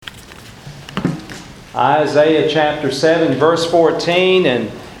Isaiah chapter 7, verse 14. And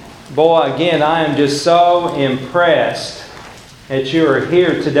boy, again, I am just so impressed that you are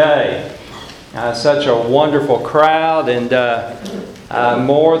here today. Such a wonderful crowd, and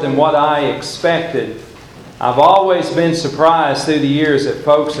more than what I expected. I've always been surprised through the years at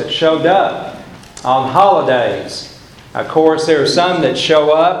folks that showed up on holidays. Of course, there are some that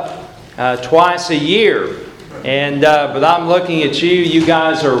show up twice a year. But I'm looking at you. You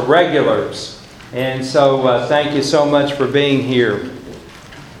guys are regulars. And so thank you so much for being here.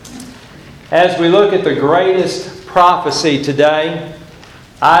 As we look at the greatest prophecy today,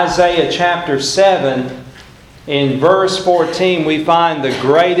 Isaiah chapter 7, in verse 14, we find the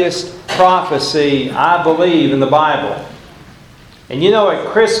greatest prophecy, I believe, in the Bible. And you know, at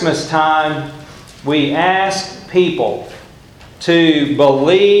Christmas time, we ask people to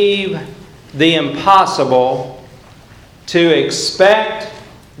believe the impossible, to expect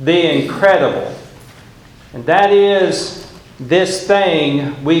the incredible. And that is this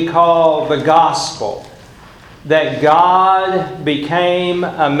thing we call the gospel. That God became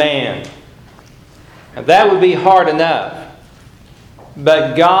a man. Now, that would be hard enough.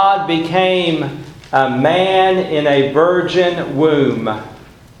 But God became a man in a virgin womb,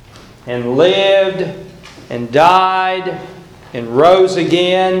 and lived and died and rose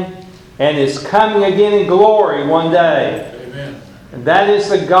again, and is coming again in glory one day. Amen. And that is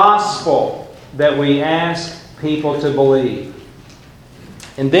the gospel that we ask people to believe.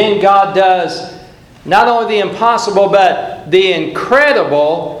 And then God does not only the impossible, but the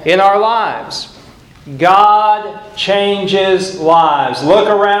incredible in our lives. God changes lives. Look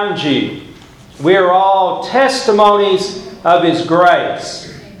around you. We are all testimonies of His grace.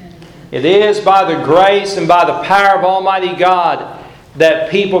 It is by the grace and by the power of Almighty God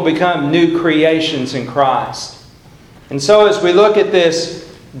that people become new creations in Christ. And so as we look at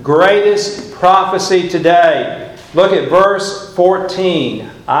this greatest prophecy today, look at verse 14,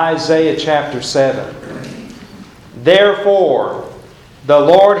 Isaiah chapter 7. Therefore, the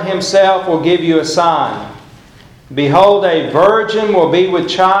Lord Himself will give you a sign. Behold, a virgin will be with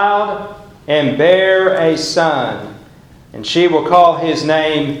child and bear a son, and she will call His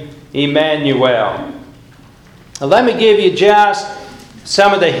name Emmanuel. Now, let me give you just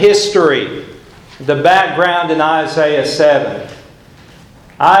some of the history, the background in Isaiah 7.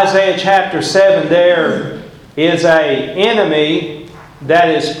 Isaiah chapter 7, there is an enemy that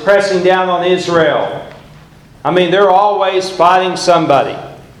is pressing down on Israel. I mean, they're always fighting somebody.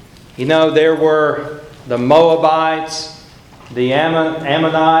 You know, there were the Moabites, the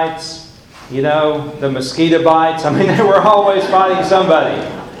Ammonites, you know, the mosquito bites. I mean, they were always fighting somebody.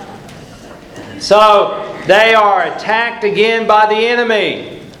 So, they are attacked again by the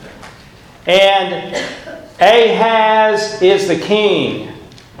enemy. And Ahaz is the king.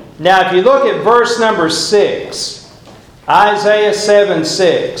 Now, if you look at verse number 6, Isaiah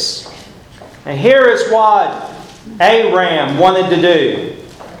 7:6, and here is what Aram wanted to do.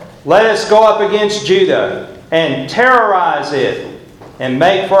 Let us go up against Judah and terrorize it, and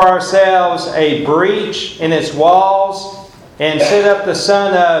make for ourselves a breach in its walls, and set up the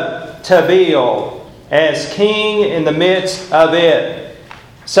son of Tabeel as king in the midst of it.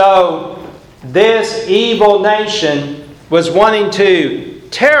 So, this evil nation was wanting to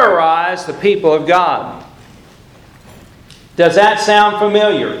terrorize the people of God. Does that sound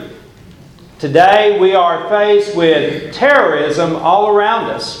familiar? Today we are faced with terrorism all around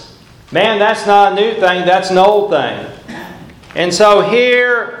us. Man, that's not a new thing, that's an old thing. And so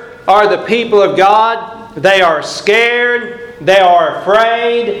here are the people of God. They are scared, they are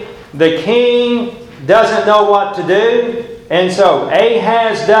afraid. The king doesn't know what to do. And so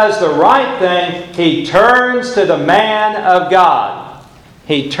Ahaz does the right thing. He turns to the man of God.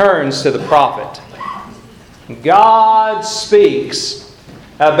 He turns to the prophet. God speaks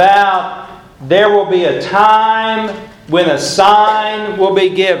about there will be a time when a sign will be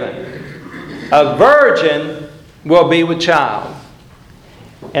given. A virgin will be with child.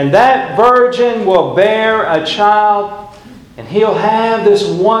 And that virgin will bear a child, and he'll have this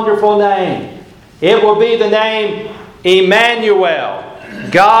wonderful name. It will be the name Emmanuel,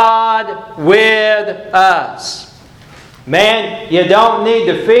 God with us. Man, you don't need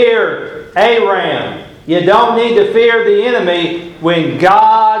to fear Aram. You don't need to fear the enemy when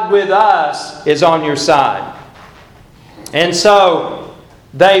God with us is on your side. And so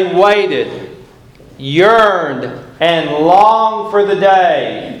they waited, yearned, and longed for the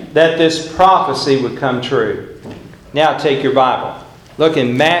day that this prophecy would come true. Now take your Bible. Look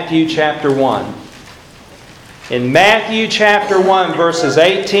in Matthew chapter 1. In Matthew chapter 1, verses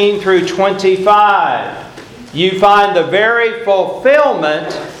 18 through 25, you find the very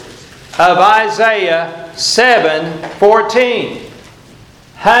fulfillment of Isaiah 7:14.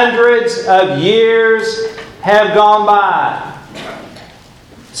 Hundreds of years have gone by.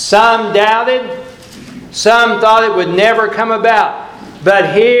 Some doubted, some thought it would never come about.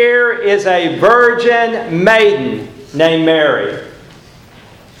 But here is a virgin maiden named Mary,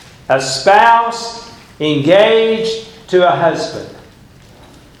 a spouse engaged to a husband.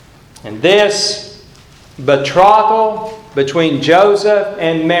 And this betrothal between Joseph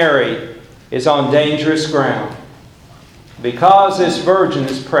and Mary is on dangerous ground because this virgin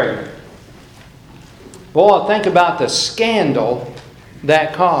is pregnant. Boy, think about the scandal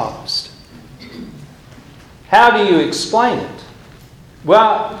that caused. How do you explain it?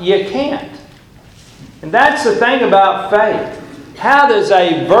 Well, you can't. And that's the thing about faith. How does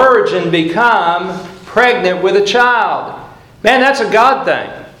a virgin become pregnant with a child? Man, that's a God thing.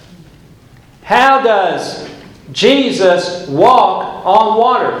 How does Jesus walk on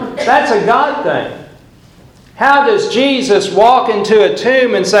water? That's a God thing. How does Jesus walk into a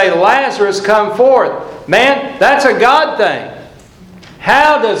tomb and say, Lazarus, come forth? Man, that's a God thing.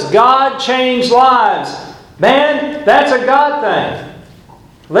 How does God change lives? Man, that's a God thing.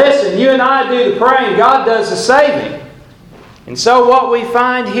 Listen, you and I do the praying, God does the saving. And so what we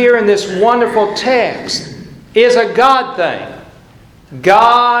find here in this wonderful text is a God thing.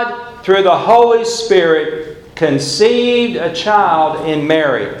 God, through the Holy Spirit, conceived a child in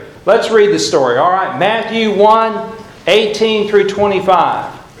Mary. Let's read the story, all right? Matthew 1:18 through 25.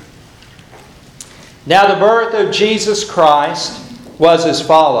 Now the birth of Jesus Christ was as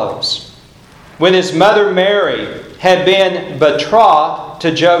follows. When his mother Mary had been betrothed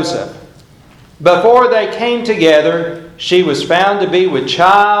to Joseph, before they came together, she was found to be with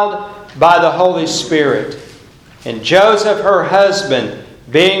child by the Holy Spirit. And Joseph, her husband,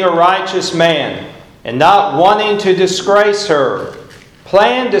 being a righteous man, and not wanting to disgrace her,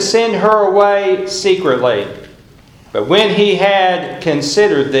 planned to send her away secretly. But when he had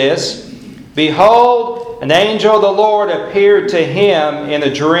considered this, behold, an angel of the Lord appeared to him in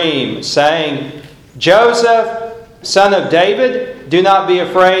a dream, saying, Joseph, son of David, do not be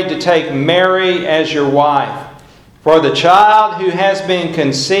afraid to take Mary as your wife, for the child who has been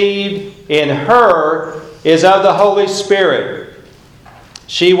conceived in her is of the Holy Spirit.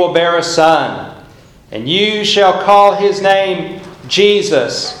 She will bear a son, and you shall call his name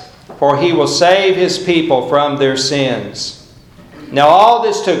Jesus, for he will save his people from their sins. Now all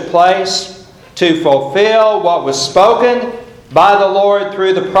this took place to fulfill what was spoken by the Lord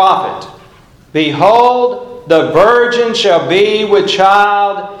through the prophet. Behold, the virgin shall be with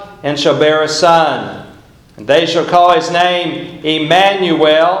child and shall bear a son. And they shall call his name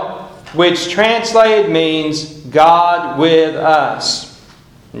Emmanuel, which translated means God with us.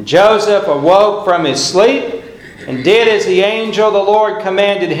 And Joseph awoke from his sleep and did as the angel of the Lord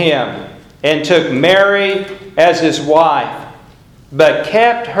commanded him, and took Mary as his wife, but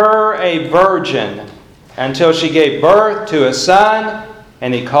kept her a virgin until she gave birth to a son,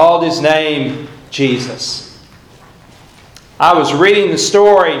 and he called his name Jesus. I was reading the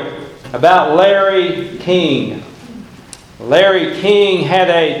story about Larry King. Larry King had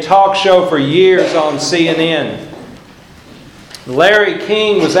a talk show for years on CNN. Larry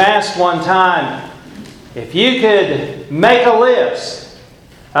King was asked one time, if you could make a list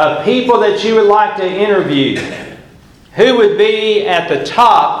of people that you would like to interview, who would be at the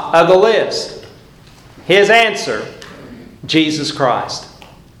top of the list? His answer, Jesus Christ.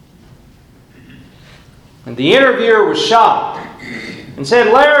 And the interviewer was shocked and said,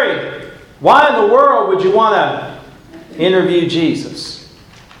 Larry, why in the world would you want to interview Jesus?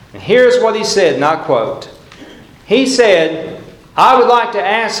 And here's what he said, and I quote. He said, I would like to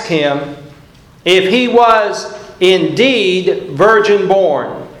ask him if he was indeed virgin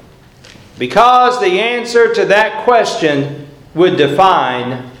born, because the answer to that question would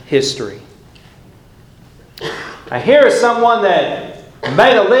define history. Now here is someone that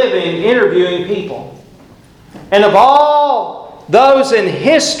made a living interviewing people. And of all those in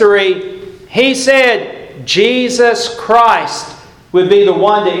history, he said Jesus Christ would be the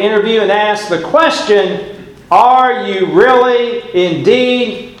one to interview and ask the question, are you really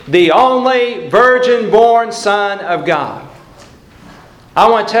indeed the only virgin-born Son of God? I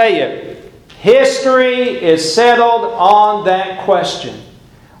want to tell you, history is settled on that question.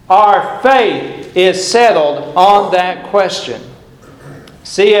 Our faith is settled on that question.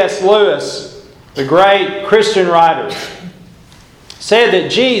 C.S. Lewis, the great Christian writer, said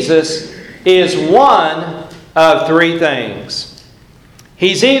that Jesus is one of three things.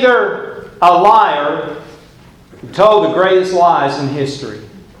 He's either a liar who told the greatest lies in history,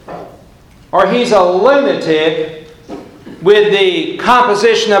 or he's a lunatic with the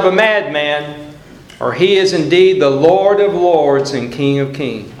composition of a madman, or he is indeed the Lord of lords and King of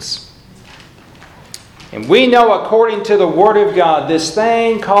kings. And we know, according to the Word of God, this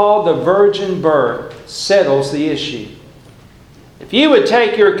thing called the virgin birth settles the issue. If you would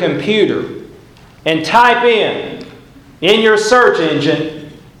take your computer and type in your search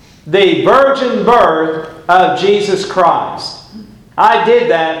engine, the virgin birth of Jesus Christ. I did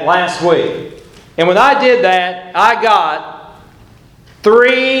that last week. And when I did that, I got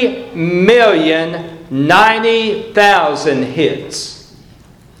 3,090,000 hits.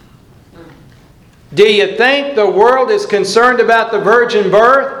 Do you think the world is concerned about the virgin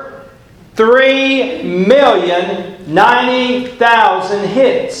birth? 3,090,000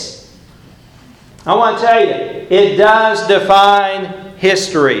 hits. I want to tell you, it does define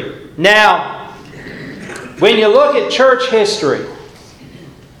history. Now, when you look at church history,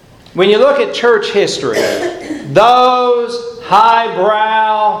 those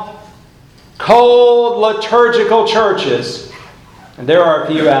highbrow, cold, liturgical churches, and there are a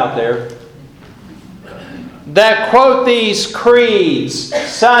few out there, that quote these creeds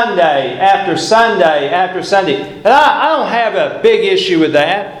Sunday after Sunday after Sunday. And I don't have a big issue with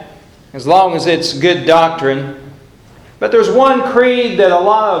that, as long as it's good doctrine. But there's one creed that a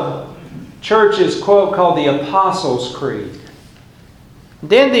lot of churches quote called the Apostles' Creed.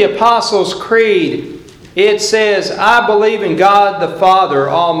 Then the Apostles' Creed, it says, I believe in God the Father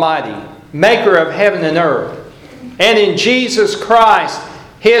Almighty, maker of heaven and earth, and in Jesus Christ,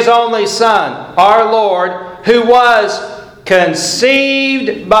 His only Son, our Lord, who was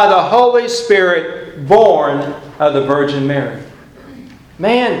conceived by the Holy Spirit, born of the Virgin Mary.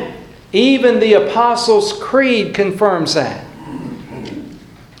 Man, even the Apostles' Creed confirms that.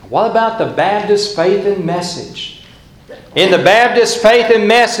 What about the Baptist Faith and Message? In the Baptist Faith and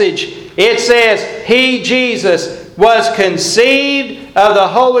Message, it says, He, Jesus, was conceived of the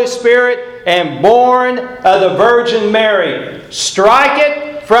Holy Spirit and born of the Virgin Mary. Strike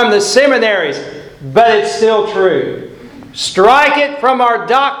it from the seminaries, but it's still true. Strike it from our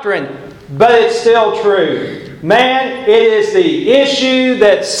doctrine, but it's still true. Man, it is the issue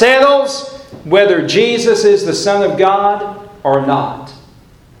that settles whether Jesus is the Son of God or not.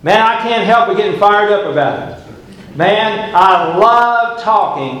 Man, I can't help but getting fired up about it. Man, I love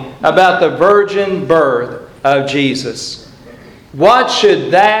talking about the virgin birth of Jesus. What should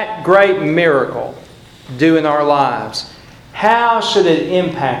that great miracle do in our lives? How should it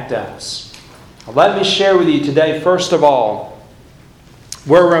impact us? Well, let me share with you today, first of all,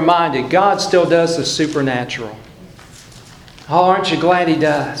 we're reminded God still does the supernatural. Oh, aren't you glad He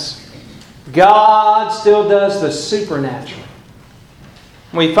does? God still does the supernatural.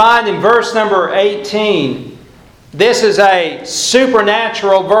 We find in verse number 18, this is a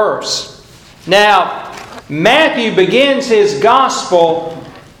supernatural verse. Now, Matthew begins his gospel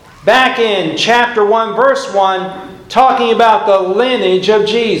back in chapter 1, verse 1, talking about the lineage of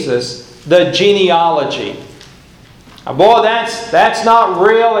Jesus, the genealogy. Now, boy, that's not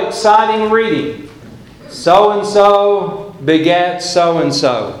real exciting reading. So-and-so begat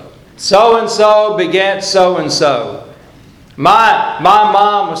so-and-so. So-and-so begat so-and-so. My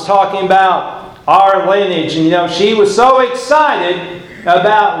mom was talking about our lineage, and she was so excited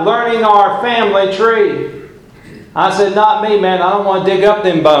about learning our family tree. I said, not me, man. I don't want to dig up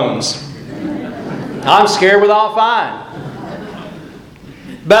them bones. I'm scared with all fine.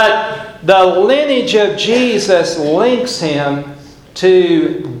 But the lineage of Jesus links Him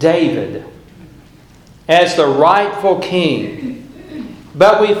to David as the rightful king.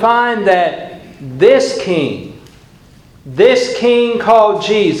 But we find that this king called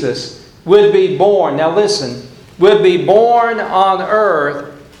Jesus, would be born, now listen, would be born on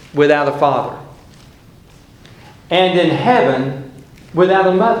earth without a father. And in heaven without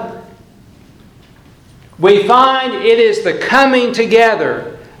a mother. We find it is the coming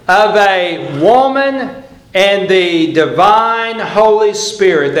together of a woman and the divine Holy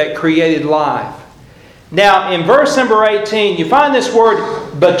Spirit that created life. Now, in verse number 18, you find this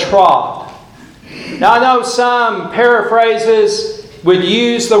word betrothed. Now, I know some paraphrases would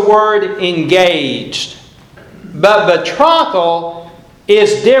use the word engaged. But betrothal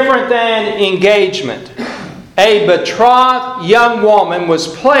is different than engagement. A betrothed young woman was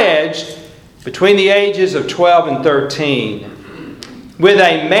pledged between the ages of 12 and 13, with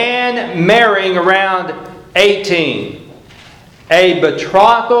a man marrying around 18. A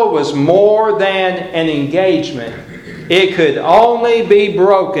betrothal was more than an engagement. It could only be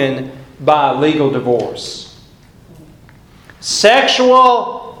broken by legal divorce.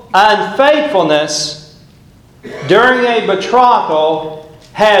 Sexual unfaithfulness during a betrothal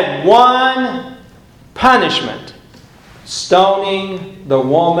had one punishment: stoning the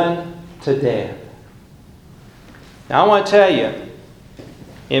woman to death. Now I want to tell you,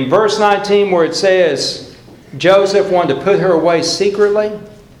 in verse 19 where it says Joseph wanted to put her away secretly,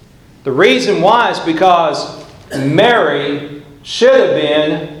 the reason why is because Mary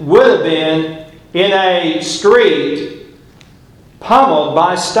would have been in a street pummeled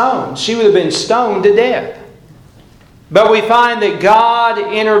by stones. She would have been stoned to death. But we find that God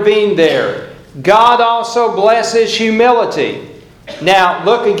intervened there. God also blesses humility. Now,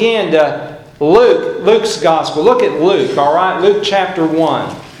 look again to Luke's Gospel. Look at Luke, all right? Luke chapter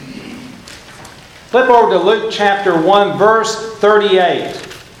 1. Flip over to Luke chapter 1, verse 38.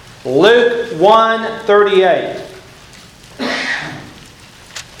 Luke 1:38.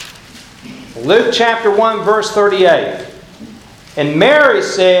 Luke chapter 1, verse 38. And Mary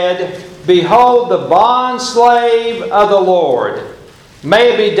said, Behold the bondslave of the Lord.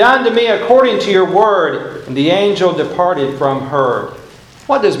 May it be done to me according to your word. And the angel departed from her.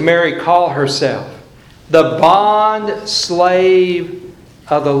 What does Mary call herself? The bond slave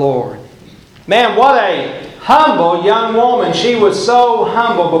of the Lord. Man, what a humble young woman. She was so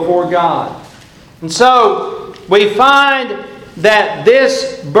humble before God. And so we find that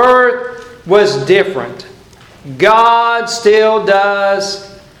this birth was different. God still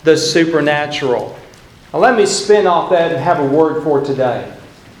does the supernatural. Now let me spin off that and have a word for today.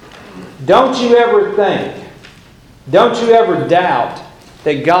 Don't you ever think, don't you ever doubt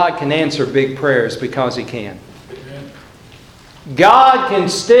that God can answer big prayers, because He can. God can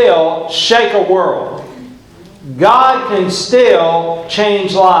still shake a world. God can still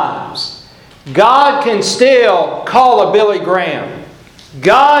change lives. God can still call a Billy Graham.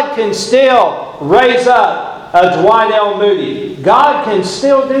 God can still raise up a Dwight L. Moody. God can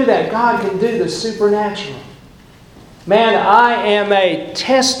still do that. God can do the supernatural. Man, I am a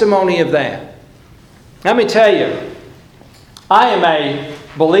testimony of that. Let me tell you,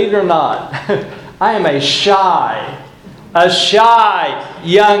 believe it or not, I am a shy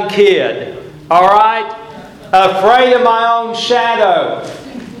young kid. All right? Afraid of my own shadow.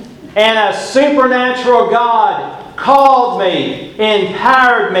 And a supernatural God called me,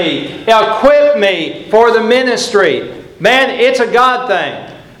 empowered me, equipped me for the ministry. Man, it's a God thing.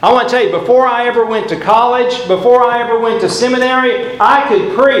 I want to tell you, before I ever went to college, before I ever went to seminary, I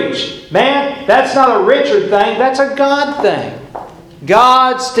could preach. Man, that's not a Richard thing, that's a God thing.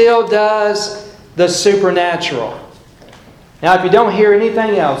 God still does the supernatural. Now, if you don't hear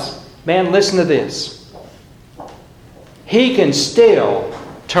anything else, man, listen to this. He can still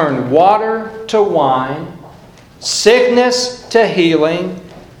turn water to wine, sickness to healing,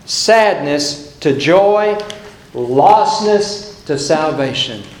 sadness to joy, lostness to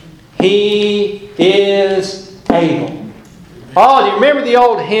salvation. He is able. Oh, do you remember the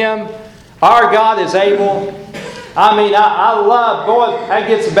old hymn, Our God is Able? I mean, I love, boy, that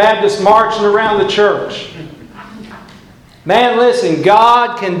gets the Baptists marching around the church. Man, listen,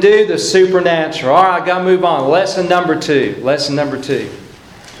 God can do the supernatural. All right, I've got to move on. Lesson number 2. Lesson number 2.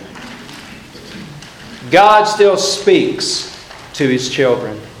 God still speaks to His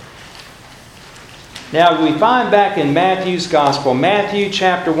children. Now, we find back in Matthew's Gospel, Matthew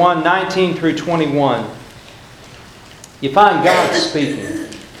chapter 1, 19 through 21, you find God speaking.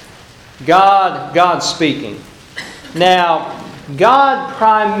 God speaking. Now, God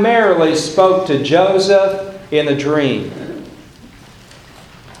primarily spoke to Joseph in a dream.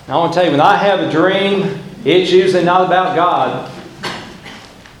 I want to tell you, when I have a dream, it's usually not about God.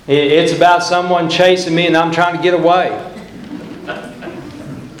 It's about someone chasing me and I'm trying to get away.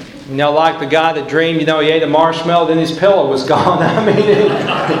 You know, like the guy that dreamed, he ate a marshmallow, then his pillow was gone. I mean,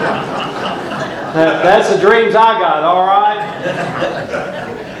 that's the dreams I got, all right?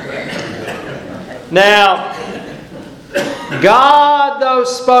 Now, God, though,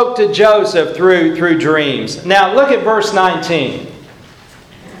 spoke to Joseph through dreams. Now, look at verse 19.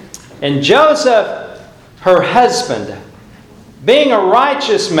 And Joseph, her husband, being a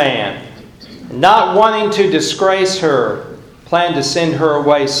righteous man, not wanting to disgrace her, planned to send her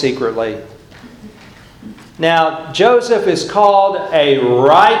away secretly. Now, Joseph is called a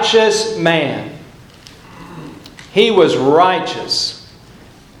righteous man. He was righteous.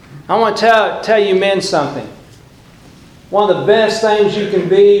 I want to tell you men something. One of the best things you can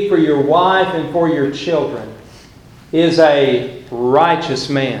be for your wife and for your children is a righteous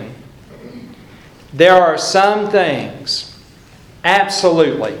man. There are some things,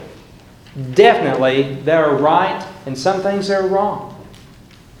 absolutely, definitely, that are right and some things that are wrong.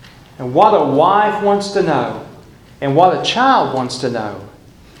 And what a wife wants to know and what a child wants to know,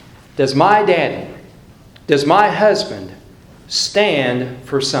 does my daddy, does my husband stand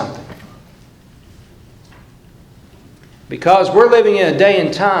for something? Because we're living in a day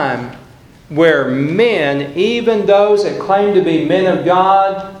and time where men, even those that claim to be men of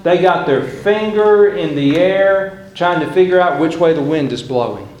God, they got their finger in the air trying to figure out which way the wind is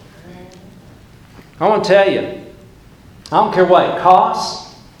blowing. I want to tell you, I don't care what it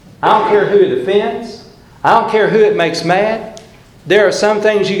costs. I don't care who it offends. I don't care who it makes mad. There are some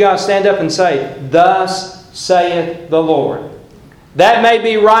things you got to stand up and say, "Thus saith the Lord." That may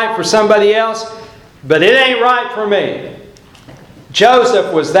be right for somebody else, but it ain't right for me.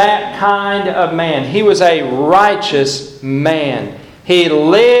 Joseph was that kind of man. He was a righteous man. He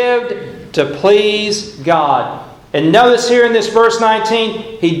lived to please God. And notice here in this verse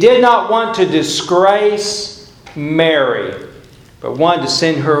 19, he did not want to disgrace Mary, but wanted to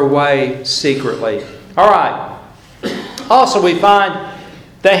send her away secretly. All right. Also, we find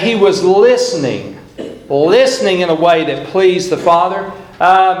that he was listening in a way that pleased the Father.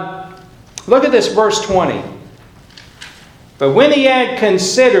 Look at this verse 20. But when he had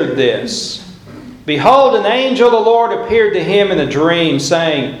considered this, behold, an angel of the Lord appeared to him in a dream,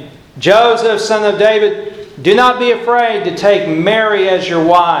 saying, "Joseph, son of David, do not be afraid to take Mary as your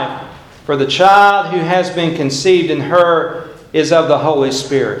wife, for the child who has been conceived in her is of the Holy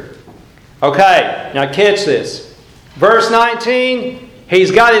Spirit." Okay, now catch this. Verse 19,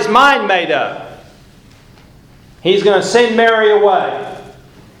 he's got his mind made up. He's going to send Mary away.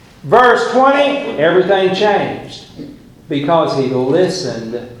 Verse 20, everything changed because he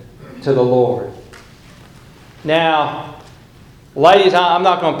listened to the Lord. Now, ladies, I'm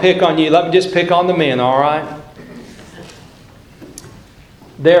not going to pick on you. Let me just pick on the men, all right?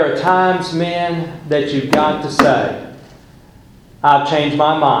 There are times, men, that you've got to say, "I've changed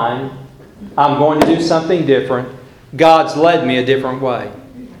my mind. I'm going to do something different. God's led me a different way."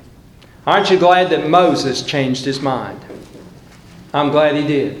 Aren't you glad that Moses changed his mind? I'm glad he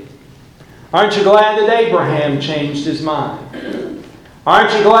did. Aren't you glad that Abraham changed his mind?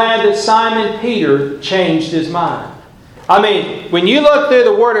 Aren't you glad that Simon Peter changed his mind? I mean, when you look through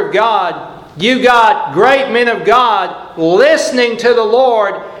the Word of God, you got great men of God listening to the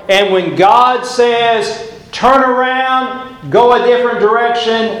Lord, and when God says, "Turn around, go a different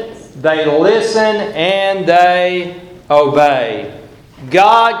direction," they listen and they obey.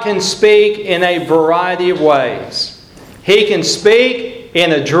 God can speak in a variety of ways. He can speak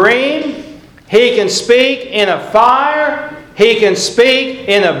in a dream. He can speak in a fire. He can speak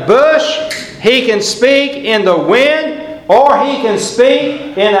in a bush. He can speak in the wind. Or He can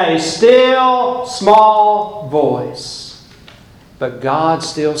speak in a still, small voice. But God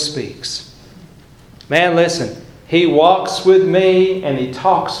still speaks. Man, listen. He walks with me and He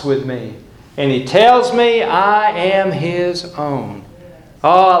talks with me. And He tells me I am His own.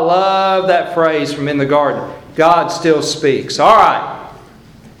 Oh, I love that phrase from in the garden. God still speaks. All right.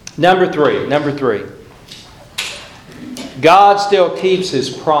 Number three. God still keeps His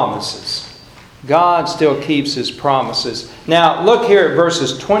promises. God still keeps His promises. Now, look here at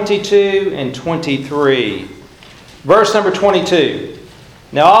verses 22 and 23. Verse number 22.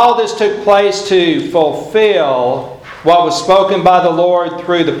 Now, all this took place to fulfill what was spoken by the Lord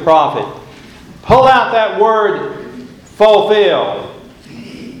through the prophet. Pull out that word, fulfill.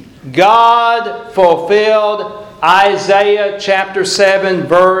 God fulfilled Isaiah chapter 7,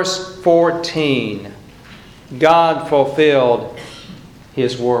 verse 14. God fulfilled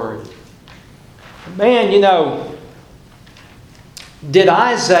His word. Man, did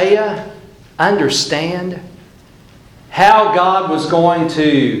Isaiah understand how God was going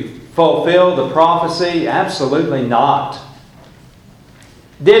to fulfill the prophecy? Absolutely not.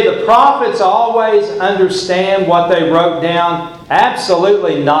 Did the prophets always understand what they wrote down?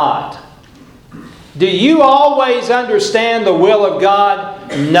 Absolutely not. Do you always understand the will of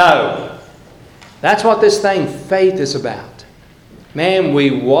God? No. That's what this thing, faith, is about. Man, we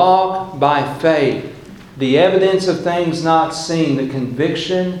walk by faith. The evidence of things not seen, the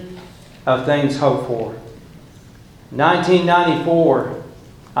conviction of things hoped for. 1994,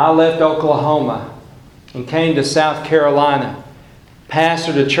 I left Oklahoma and came to South Carolina.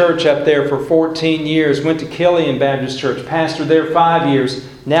 Pastored a church up there for 14 years. Went to Killian Baptist Church. Pastored there 5 years.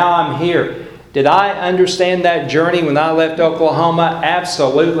 Now I'm here. Did I understand that journey when I left Oklahoma?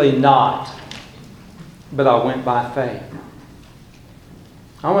 Absolutely not. But I went by faith.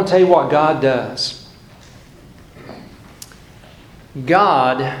 I want to tell you what God does.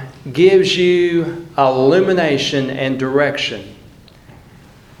 God gives you illumination and direction.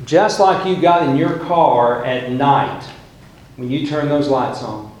 Just like you got in your car at night when you turn those lights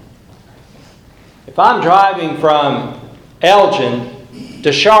on. If I'm driving from Elgin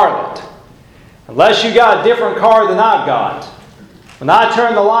to Charlotte, unless you got a different car than I've got, when I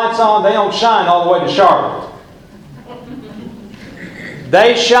turn the lights on, they don't shine all the way to Charlotte.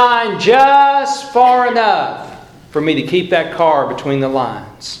 They shine just far enough for me to keep that car between the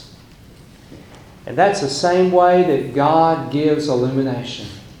lines. And that's the same way that God gives illumination.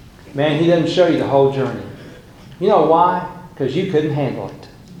 Man, He doesn't show you the whole journey. You know why? Because you couldn't handle it.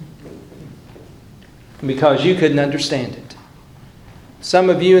 Because you couldn't understand it. Some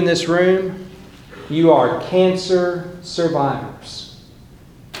of you in this room, you are cancer survivors.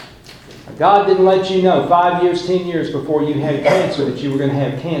 God didn't let you know 5 years, 10 years before you had cancer that you were going to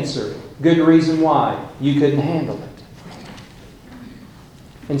have cancer. Good reason why. You couldn't handle it.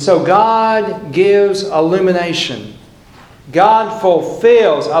 And so God gives illumination. God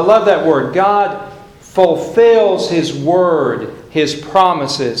fulfills, I love that word, God fulfills His word, His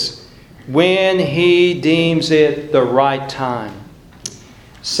promises, when He deems it the right time.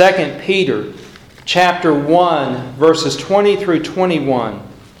 2 Peter chapter 1, verses 20 through 21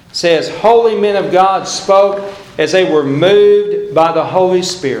 says, Holy men of God spoke as they were moved by the Holy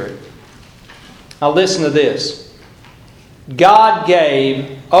Spirit. Now listen to this. God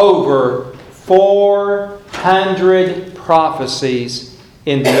gave over 400 prophecies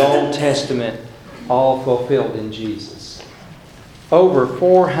in the Old Testament, all fulfilled in Jesus. Over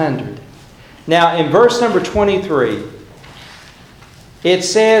 400. Now in verse number 23, it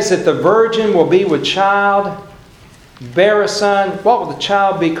says that the virgin will be with child, bear a son. What will the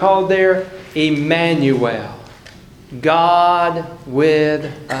child be called there? Emmanuel. God with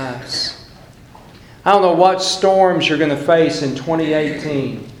us. I don't know what storms you're going to face in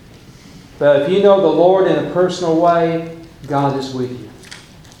 2018. But if you know the Lord in a personal way, God is with you.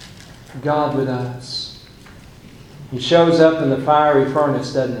 God with us. He shows up in the fiery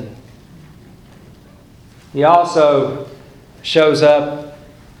furnace, doesn't He? He also shows up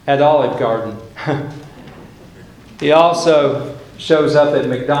at Olive Garden. He also shows up at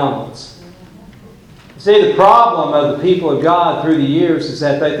McDonald's. See, the problem of the people of God through the years is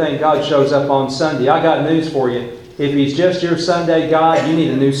that they think God shows up on Sunday. I got news for you. If He's just your Sunday God, you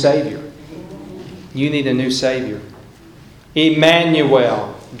need a new Savior. You need a new Savior.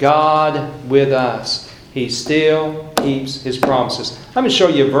 Emmanuel, God with us. He still keeps His promises. Let me show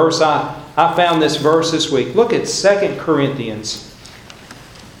you a verse. I found this verse this week. Look at 2 Corinthians.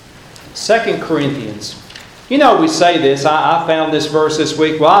 2 Corinthians. You know we say this. I found this verse this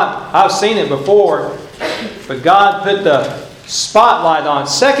week. Well, I've seen it before. But God put the spotlight on it.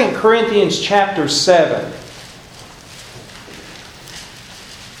 2 Corinthians chapter 7.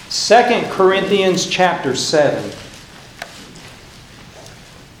 2 Corinthians chapter 7.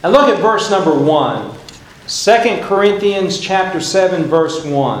 And look at verse number 1. 2 Corinthians chapter 7 verse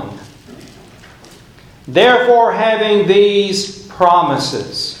 1. Therefore, having these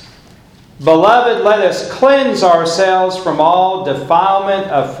promises, beloved, let us cleanse ourselves from all defilement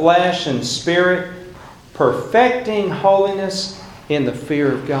of flesh and spirit, perfecting holiness in the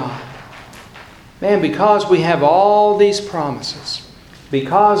fear of God. Man, because we have all these promises,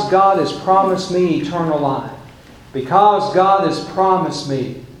 because God has promised me eternal life, because God has promised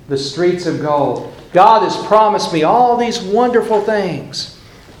me the streets of gold, God has promised me all these wonderful things,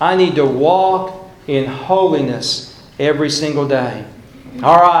 I need to walk in holiness every single day.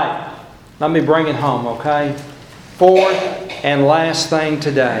 All right, let me bring it home, okay? Fourth and last thing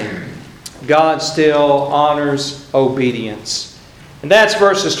today. God still honors obedience. And that's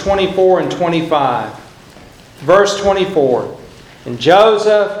verses 24 and 25. Verse 24. And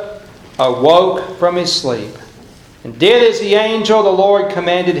Joseph awoke from his sleep and did as the angel of the Lord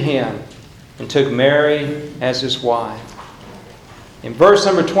commanded him and took Mary as his wife. In verse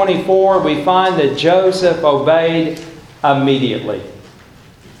number 24, we find that Joseph obeyed immediately.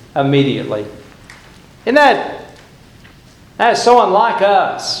 Immediately. Isn't that's so unlike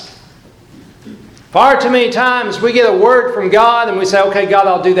us? Far too many times we get a word from God and we say, okay, God,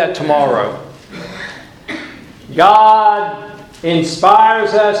 I'll do that tomorrow. God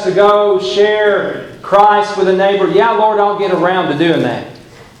inspires us to go share Christ with a neighbor. Yeah, Lord, I'll get around to doing that.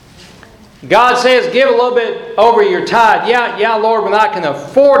 God says, give a little bit over your tithe. Yeah, Lord, when I can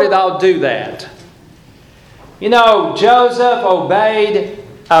afford it, I'll do that. You know, Joseph obeyed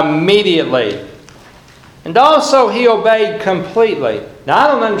immediately. And also he obeyed completely. Now, I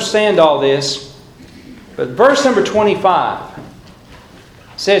don't understand all this, but verse number 25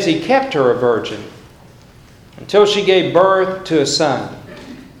 says he kept her a virgin until she gave birth to a son.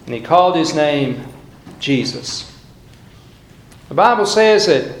 And he called his name Jesus. The Bible says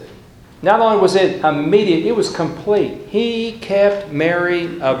that not only was it immediate, it was complete. He kept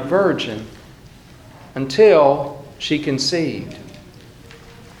Mary a virgin until she conceived.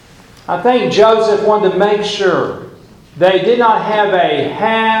 I think Joseph wanted to make sure they did not have a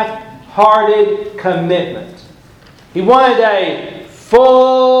half-hearted commitment. He wanted a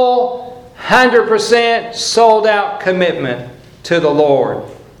full, 100% sold out commitment to the Lord.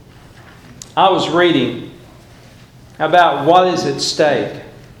 I was reading about what is at stake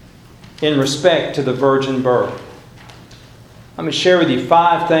in respect to the virgin birth. Let me share with you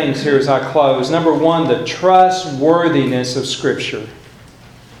 5 things here as I close. Number 1, the trustworthiness of Scripture.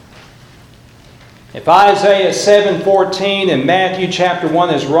 If Isaiah 7:14 and Matthew chapter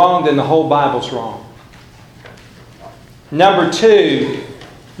 1 is wrong, then the whole Bible's wrong. Number 2,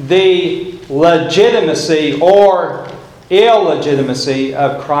 the legitimacy or illegitimacy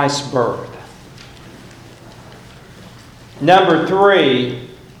of Christ's birth. Number 3,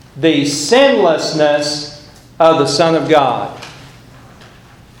 the sinlessness of the Son of God.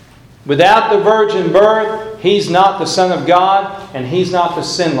 Without the virgin birth, He's not the Son of God, and He's not the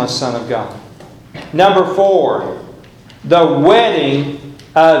sinless Son of God. Number 4, the wedding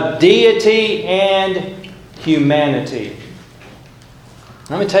of deity and humanity.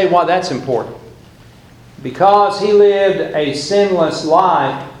 Let me tell you why that's important. Because He lived a sinless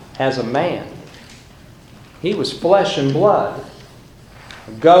life as a man. He was flesh and blood.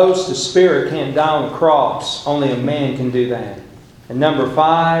 A ghost, a spirit can't die on a cross. Only a man can do that. And number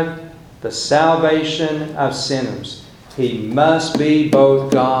 5, the salvation of sinners. He must be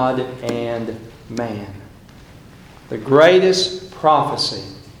both God and man. The greatest prophecy,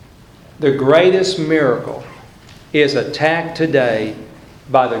 the greatest miracle is attacked today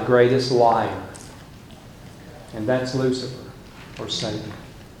by the greatest liar. And that's Lucifer, or Satan.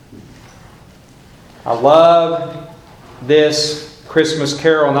 I love this Christmas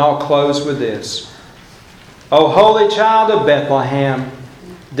carol, and I'll close with this. O Holy Child of Bethlehem,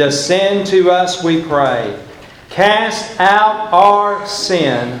 descend to us, we pray. Cast out our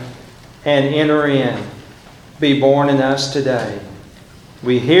sin and enter in. Be born in us today.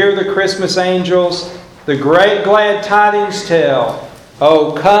 We hear the Christmas angels, the great glad tidings tell.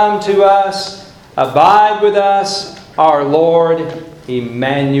 Oh, come to us, abide with us, our Lord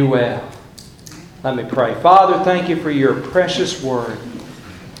Emmanuel. Let me pray. Father, thank You for Your precious word.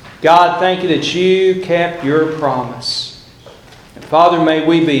 God, thank You that You kept Your promise. And Father, may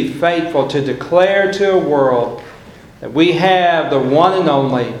we be faithful to declare to a world that we have the one and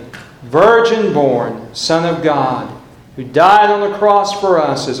only virgin-born Son of God who died on the cross for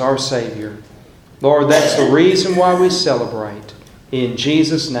us as our Savior. Lord, that's the reason why we celebrate. In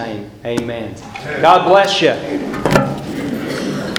Jesus' name, amen. God bless you.